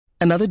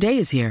Another day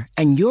is here,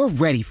 and you're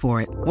ready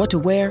for it. What to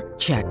wear?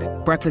 Check.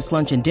 Breakfast,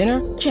 lunch, and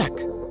dinner? Check.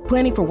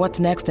 Planning for what's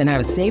next and how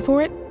to save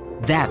for it?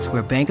 That's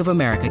where Bank of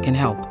America can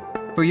help.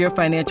 For your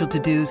financial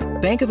to-dos,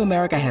 Bank of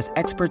America has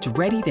experts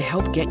ready to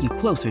help get you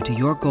closer to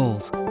your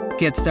goals.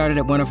 Get started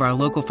at one of our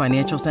local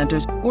financial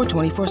centers or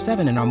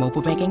 24/7 in our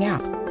mobile banking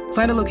app.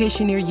 Find a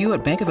location near you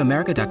at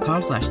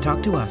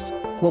bankofamerica.com/talktous.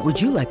 What would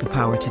you like the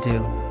power to do?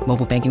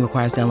 Mobile banking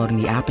requires downloading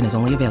the app and is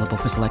only available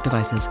for select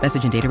devices.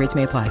 Message and data rates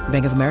may apply.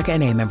 Bank of America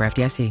N.A., member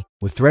FDIC.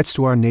 With threats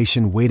to our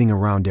nation waiting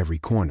around every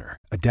corner,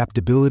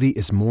 adaptability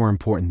is more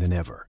important than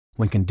ever.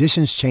 When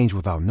conditions change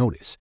without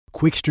notice,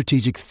 quick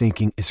strategic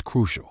thinking is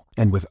crucial.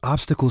 And with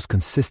obstacles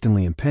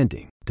consistently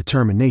impending,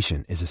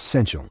 determination is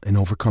essential in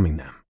overcoming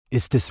them.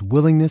 It's this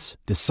willingness,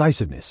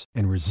 decisiveness,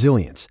 and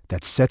resilience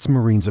that sets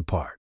Marines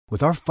apart.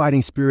 With our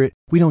fighting spirit,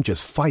 we don't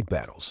just fight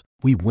battles,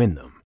 we win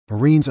them.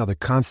 Marines are the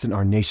constant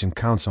our nation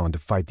counts on to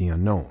fight the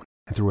unknown.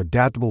 And through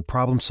adaptable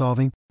problem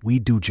solving, we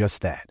do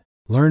just that.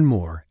 Learn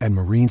more at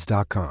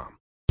marines.com.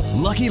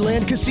 Lucky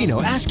Land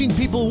Casino, asking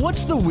people,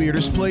 what's the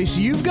weirdest place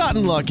you've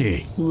gotten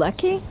lucky?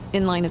 Lucky?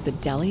 In line at the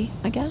deli,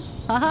 I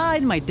guess? Aha,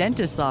 in my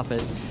dentist's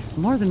office.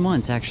 More than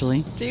once,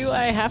 actually. Do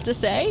I have to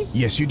say?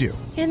 Yes, you do.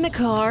 In the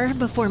car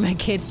before my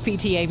kids'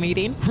 PTA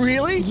meeting.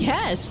 Really?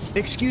 Yes.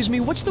 Excuse me,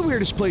 what's the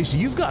weirdest place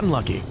you've gotten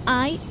lucky?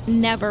 I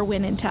never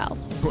win and tell.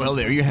 Well,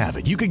 there you have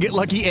it. You can get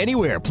lucky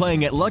anywhere,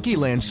 playing at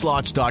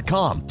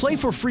LuckyLandSlots.com. Play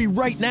for free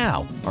right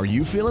now. Are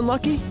you feeling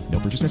lucky? No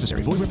purchase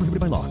necessary. Void where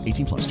prohibited by law.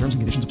 18 plus. Terms and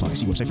conditions apply.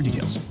 See website for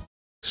details.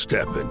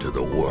 Step into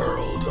the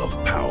world of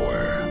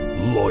power,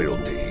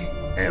 loyalty,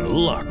 and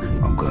luck.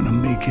 I'm gonna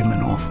make him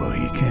an offer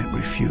he can't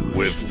refuse.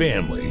 With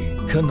family,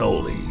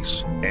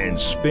 cannolis, and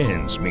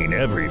spins mean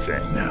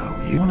everything. Now,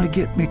 you wanna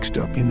get mixed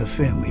up in the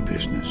family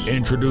business.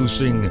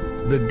 Introducing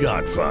The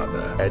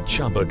Godfather at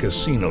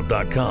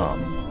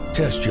ChumbaCasino.com.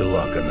 Test your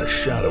luck in the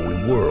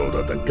shadowy world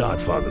of The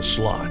Godfather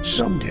slot.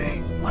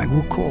 Someday, I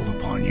will call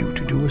upon you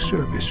to do a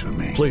service for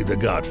me. Play The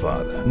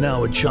Godfather,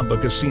 now at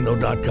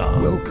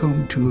ChumbaCasino.com.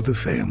 Welcome to the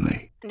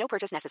family. No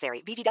purchase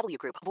necessary. VGW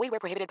Group. Void where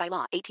prohibited by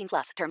law. 18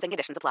 plus. Terms and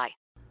conditions apply.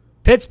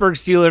 Pittsburgh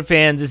Steelers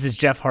fans, this is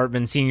Jeff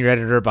Hartman, senior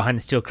editor behind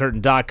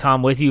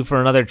BehindTheSteelCurtain.com, with you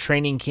for another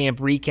training camp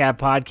recap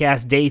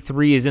podcast. Day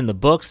 3 is in the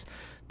books.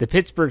 The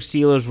Pittsburgh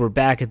Steelers were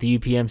back at the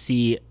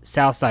UPMC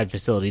Southside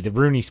facility, the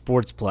Rooney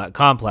Sports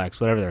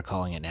Complex, whatever they're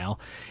calling it now.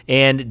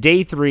 And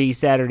day 3,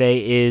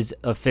 Saturday, is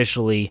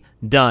officially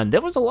done. There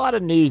was a lot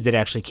of news that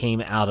actually came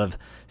out of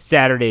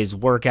Saturday's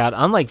workout.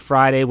 Unlike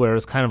Friday, where it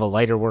was kind of a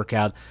lighter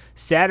workout,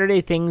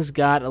 Saturday things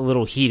got a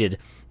little heated.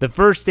 The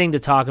first thing to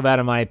talk about,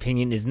 in my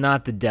opinion, is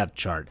not the depth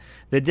chart.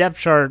 The depth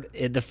chart,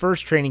 the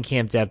first training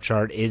camp depth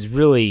chart, is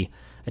really...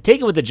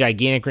 take it with a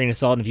gigantic grain of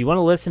salt, and if you want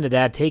to listen to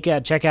that,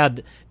 check out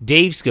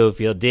Dave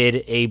Schofield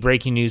did a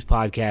breaking news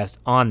podcast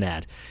on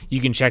that. You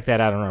can check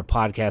that out on our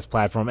podcast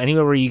platform.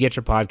 Anywhere where you get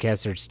your podcasts,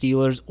 search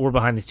Steelers or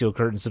Behind the Steel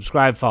Curtain,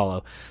 subscribe,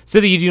 follow, so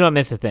that you do not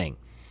miss a thing.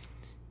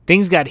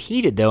 Things got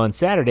heated, though, on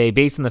Saturday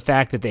based on the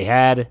fact that they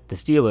had, the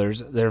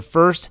Steelers, their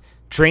first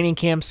training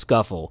camp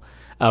scuffle.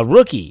 A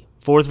rookie,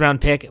 4th-round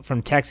pick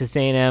from Texas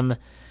A&M,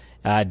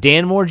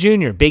 Dan Moore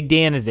Jr., Big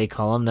Dan as they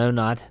call him, no,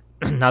 not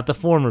the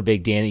former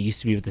Big Dan that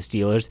used to be with the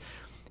Steelers.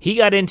 He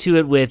got into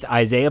it with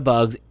Isaiah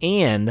Buggs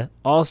and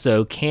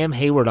also Cam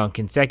Hayward on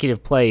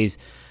consecutive plays.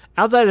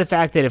 Outside of the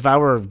fact that if I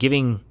were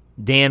giving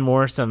Dan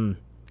Moore some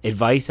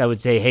advice, I would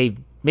say, hey,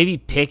 maybe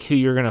pick who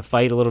you're going to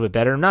fight a little bit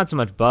better. Not so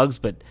much Buggs,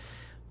 but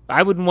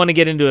I wouldn't want to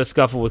get into a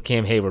scuffle with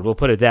Cam Hayward. We'll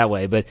put it that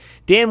way. But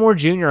Dan Moore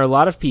Jr., a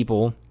lot of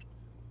people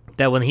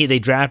that when he was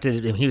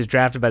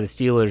drafted by the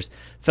Steelers,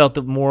 felt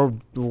that Moore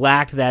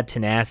lacked that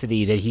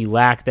tenacity, that he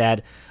lacked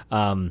that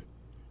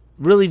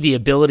really the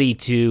ability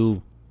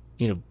to,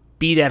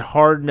 be that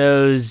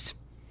hard-nosed,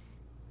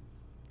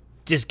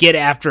 just get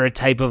after a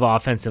type of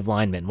offensive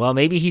lineman. Well,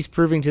 maybe he's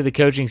proving to the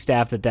coaching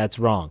staff that that's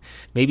wrong.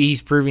 Maybe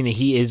he's proving that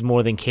he is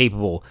more than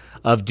capable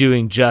of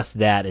doing just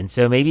that. And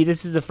so maybe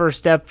this is the first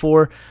step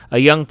for a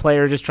young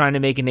player just trying to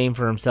make a name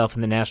for himself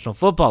in the National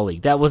Football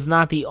League. That was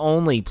not the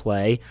only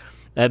play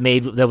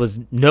that was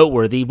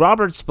noteworthy.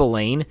 Robert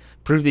Spillane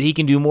proved that he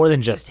can do more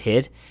than just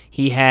hit.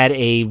 He had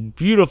a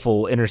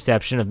beautiful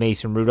interception of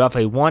Mason Rudolph,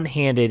 a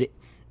one-handed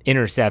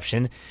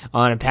interception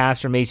on a pass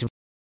from Mason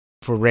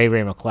for Ray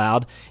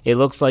McLeod. It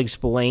looks like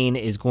Spillane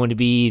is going to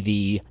be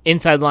the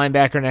inside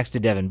linebacker next to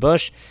Devin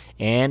Bush,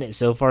 and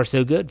so far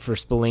so good for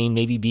Spillane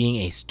maybe being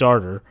a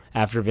starter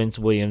after Vince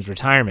Williams'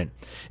 retirement.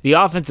 The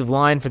offensive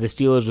line for the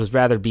Steelers was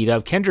rather beat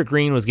up. Kendrick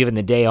Green was given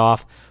the day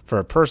off for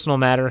a personal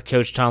matter.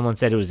 Coach Tomlin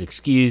said it was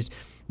excused.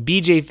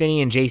 B.J.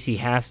 Finney and J.C.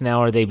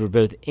 Hassenauer, they were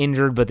both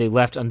injured, but they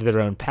left under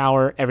their own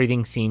power.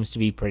 Everything seems to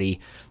be pretty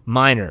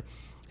minor.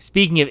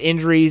 Speaking of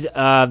injuries,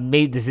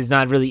 maybe this is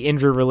not really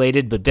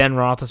injury-related, but Ben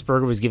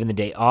Roethlisberger was given the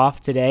day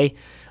off today,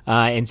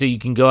 and so you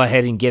can go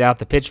ahead and get out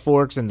the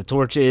pitchforks and the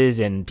torches,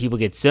 and people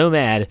get so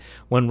mad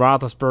when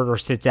Roethlisberger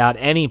sits out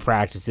any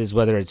practices,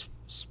 whether it's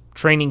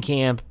training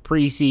camp,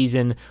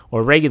 preseason,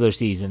 or regular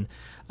season.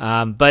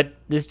 But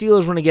the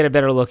Steelers want to get a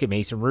better look at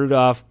Mason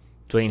Rudolph.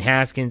 Dwayne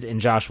Haskins, and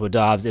Joshua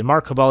Dobbs. And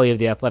Mark Kaboly of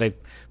The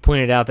Athletic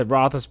pointed out that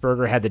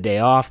Roethlisberger had the day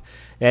off.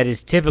 That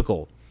is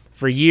typical.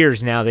 For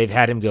years now, they've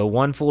had him go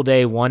one full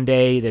day, one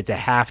day that's a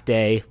half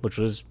day, which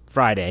was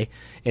Friday,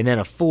 and then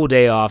a full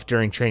day off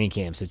during training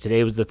camp. So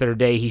today was the third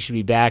day. He should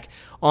be back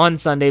on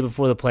Sunday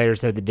before the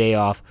players had the day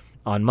off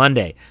on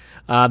Monday.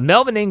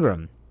 Melvin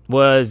Ingram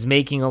was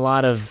making a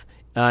lot of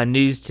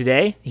news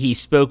today. He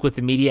spoke with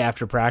the media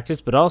after practice,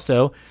 but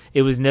also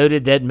it was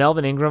noted that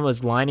Melvin Ingram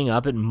was lining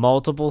up at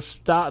multiple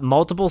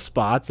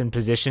spots and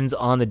positions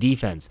on the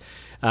defense.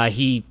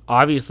 He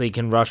obviously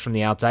can rush from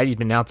the outside. He's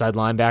been an outside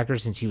linebacker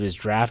since he was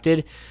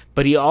drafted,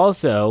 but he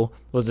also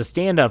was a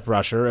stand-up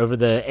rusher over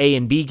the A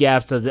and B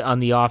gaps on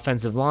the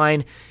offensive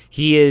line.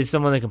 He is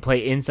someone that can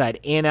play inside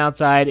and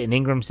outside, and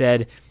Ingram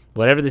said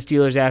whatever the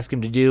Steelers ask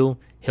him to do,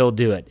 he'll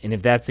do it. And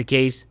if that's the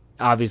case,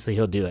 obviously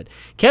he'll do it.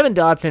 Kevin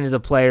Dotson is a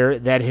player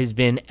that has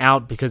been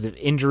out because of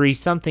injury,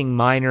 something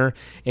minor,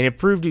 and it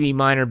proved to be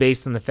minor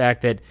based on the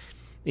fact that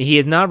he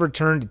has not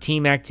returned to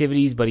team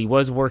activities, but he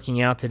was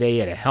working out today. He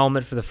had a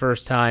helmet for the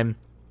first time,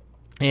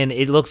 and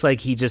it looks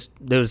like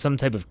there was some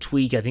type of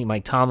tweak. I think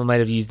Mike Tomlin might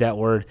have used that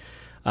word,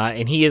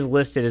 and he is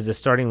listed as a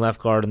starting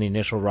left guard on the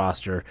initial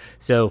roster.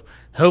 So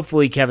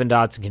hopefully Kevin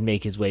Dotson can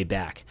make his way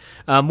back.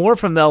 More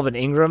from Melvin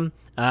Ingram.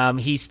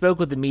 He spoke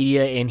with the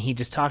media, and he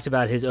just talked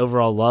about his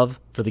overall love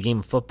for the game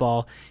of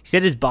football. He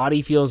said his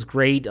body feels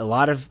great. A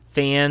lot of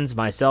fans,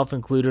 myself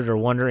included, are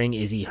wondering,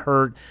 is he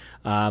hurt?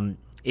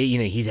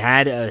 He's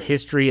had a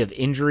history of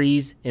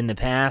injuries in the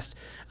past.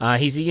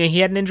 He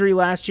had an injury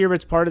last year, but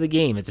it's part of the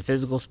game. It's a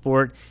physical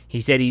sport. He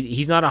said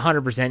he's not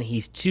 100%.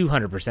 He's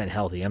 200%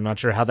 healthy. I'm not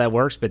sure how that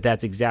works, but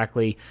that's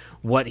exactly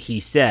what he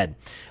said.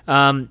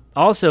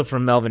 Also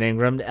from Melvin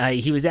Ingram,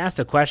 he was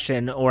asked a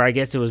question, or I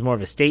guess it was more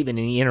of a statement,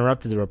 and he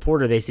interrupted the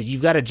reporter. They said,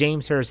 "You've got a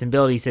James Harrison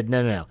build." He said,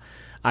 No.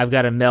 I've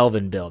got a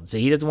Melvin build. So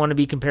he doesn't want to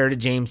be compared to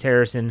James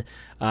Harrison.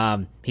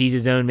 He's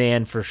his own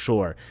man for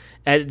sure.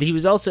 He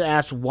was also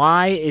asked,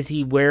 why is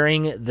he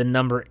wearing the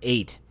number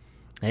 8?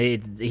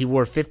 He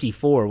wore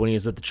 54 when he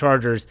was with the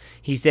Chargers.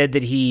 He said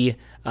that he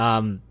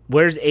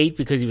wears 8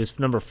 because he was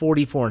number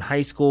 44 in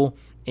high school,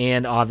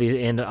 and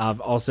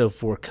also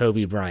for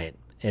Kobe Bryant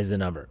as the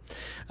number.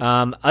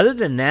 Other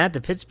than that,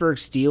 the Pittsburgh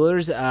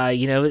Steelers,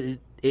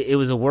 it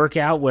was a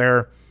workout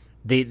where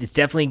it's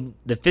definitely,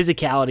 the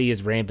physicality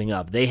is ramping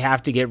up. They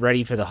have to get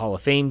ready for the Hall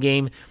of Fame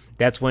game.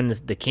 That's when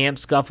the camp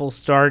scuffles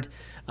start.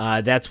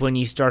 That's when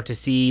you start to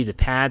see the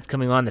pads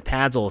coming on. The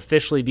pads will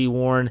officially be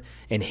worn,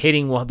 and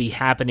hitting will be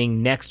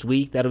happening next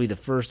week. That'll be the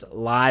first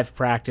live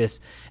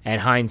practice at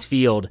Heinz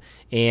Field,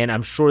 and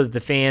I'm sure that the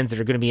fans that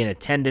are going to be in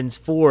attendance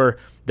for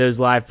those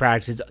live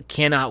practices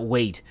cannot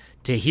wait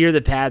to hear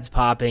the pads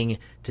popping,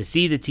 to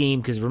see the team,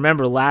 because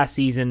remember, last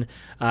season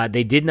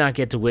they did not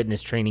get to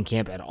witness training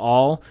camp at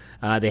all.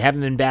 They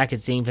haven't been back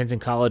at St.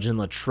 Vincent College in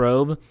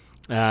Latrobe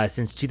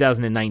since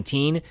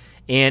 2019,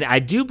 and I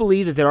do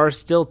believe that there are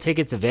still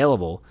tickets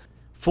available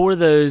for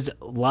those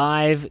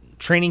live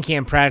training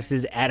camp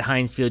practices at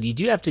Heinz Field. You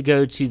do have to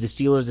go to the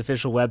Steelers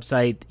official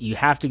website. You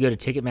have to go to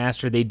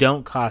Ticketmaster. They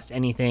don't cost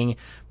anything,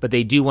 but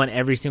they do want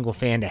every single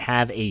fan to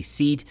have a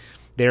seat.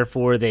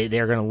 Therefore,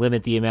 they're going to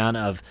limit the amount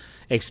of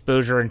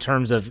exposure in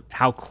terms of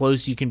how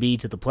close you can be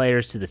to the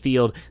players, to the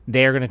field.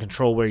 They're going to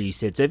control where you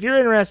sit. So if you're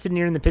interested and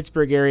you're in the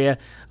Pittsburgh area,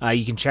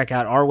 you can check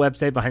out our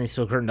website,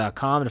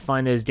 BehindTheSteelCurtain.com, to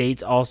find those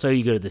dates. Also,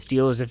 you go to the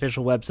Steelers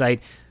official website.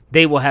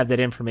 They will have that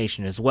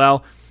information as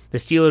well. The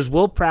Steelers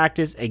will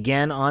practice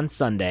again on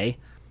Sunday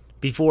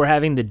before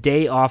having the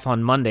day off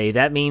on Monday.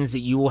 That means that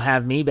you will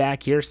have me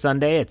back here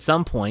Sunday at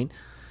some point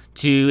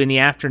in the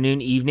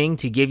afternoon, evening,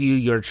 to give you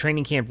your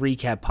training camp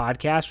recap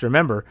podcast.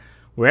 Remember,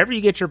 wherever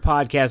you get your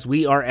podcast,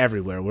 we are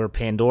everywhere. We're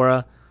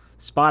Pandora,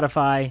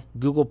 Spotify,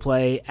 Google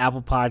Play,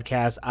 Apple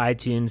Podcasts,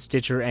 iTunes,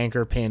 Stitcher,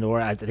 Anchor,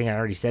 Pandora. I think I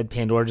already said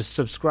Pandora. Just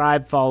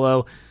subscribe,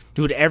 follow,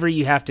 do whatever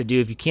you have to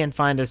do. If you can't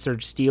find us,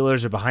 search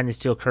Steelers or Behind the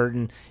Steel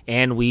Curtain,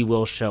 and we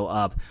will show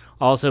up.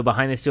 Also,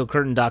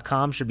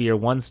 BehindTheSteelCurtain.com should be your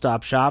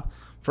one-stop shop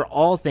for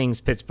all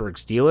things Pittsburgh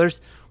Steelers.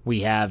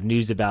 We have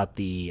news about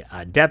the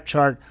depth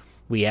chart.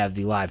 We have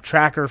the live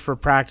tracker for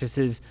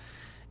practices.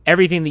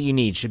 Everything that you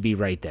need should be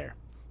right there.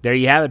 There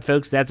you have it,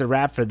 folks. That's a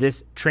wrap for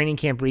this training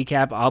camp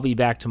recap. I'll be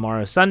back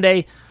tomorrow,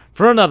 Sunday,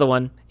 for another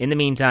one. In the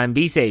meantime,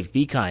 be safe,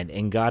 be kind,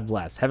 and God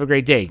bless. Have a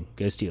great day.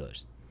 Go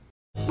Steelers.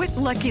 With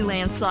Lucky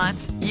Land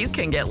Slots, you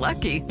can get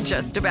lucky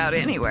just about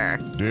anywhere.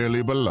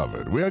 Dearly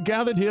beloved, we are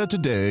gathered here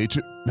today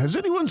to... Has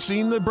anyone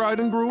seen the bride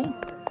and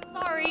groom?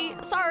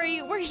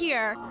 Sorry, we're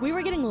here. We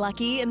were getting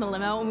lucky in the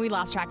limo and we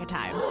lost track of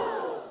time.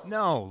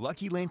 No,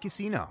 Lucky Land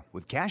Casino,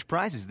 with cash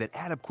prizes that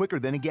add up quicker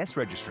than a guest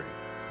registry.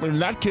 In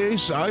that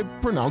case, I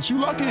pronounce you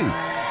lucky.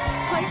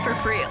 Play for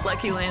free at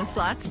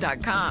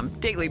LuckyLandSlots.com.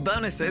 Daily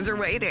bonuses are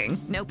waiting.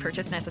 No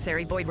purchase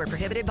necessary. Void where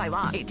prohibited by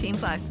law.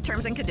 18+.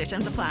 Terms and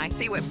conditions apply.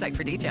 See website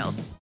for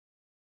details.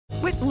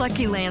 With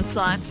Lucky Land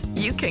Slots,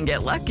 you can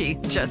get lucky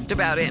just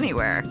about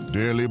anywhere.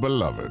 Dearly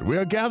beloved, we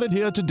are gathered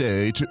here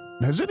today to...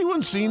 Has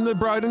anyone seen the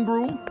bride and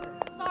groom?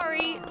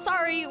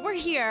 Sorry, we're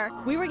here.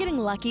 We were getting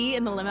lucky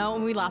in the limo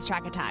and we lost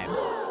track of time.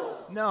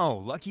 No,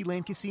 Lucky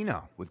Land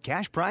Casino, with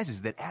cash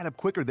prizes that add up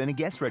quicker than a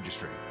guest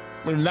registry.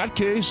 In that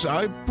case,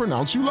 I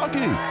pronounce you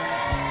lucky.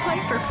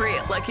 Play for free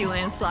at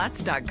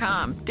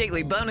LuckyLandSlots.com.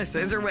 Daily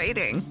bonuses are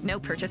waiting. No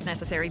purchase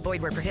necessary.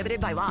 Void where prohibited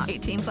by law.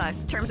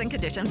 18+. Terms and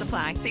conditions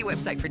apply. See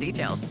website for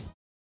details.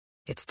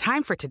 It's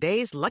time for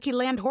today's Lucky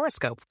Land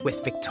horoscope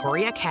with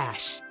Victoria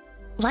Cash.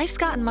 Life's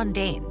gotten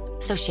mundane,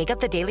 so shake up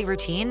the daily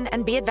routine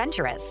and be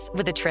adventurous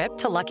with a trip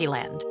to Lucky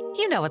Land.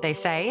 You know what they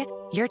say.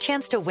 Your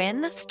chance to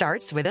win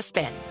starts with a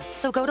spin.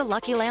 So go to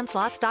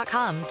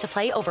LuckyLandSlots.com to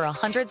play over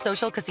 100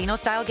 social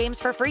casino-style games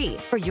for free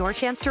for your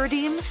chance to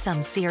redeem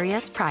some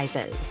serious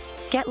prizes.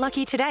 Get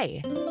lucky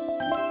today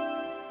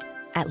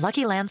at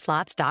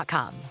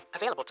LuckyLandSlots.com.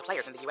 Available to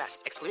players in the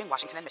U.S., excluding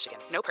Washington and Michigan.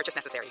 No purchase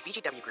necessary.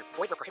 VGW Group.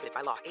 Void where prohibited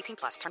by law. 18+.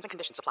 Terms and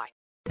conditions apply.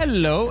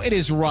 Hello, it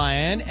is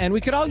Ryan, and we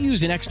could all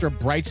use an extra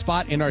bright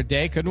spot in our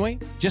day, couldn't we?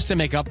 Just to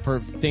make up for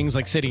things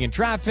like sitting in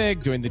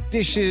traffic, doing the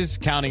dishes,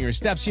 counting your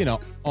steps, you know,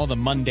 all the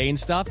mundane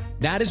stuff.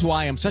 That is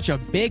why I'm such a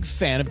big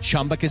fan of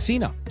Chumba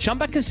Casino.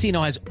 Chumba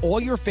Casino has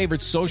all your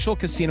favorite social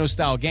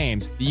casino-style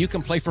games that you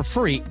can play for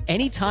free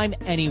anytime,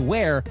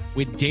 anywhere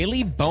with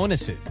daily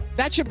bonuses.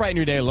 That should brighten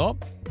your day a little.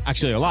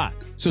 Actually, a lot.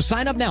 So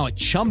sign up now at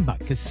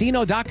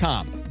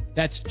ChumbaCasino.com.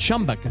 That's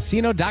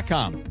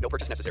ChumbaCasino.com. No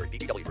purchase necessary.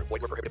 VGW Group.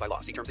 Void where prohibited by law.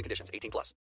 See terms and conditions. 18+.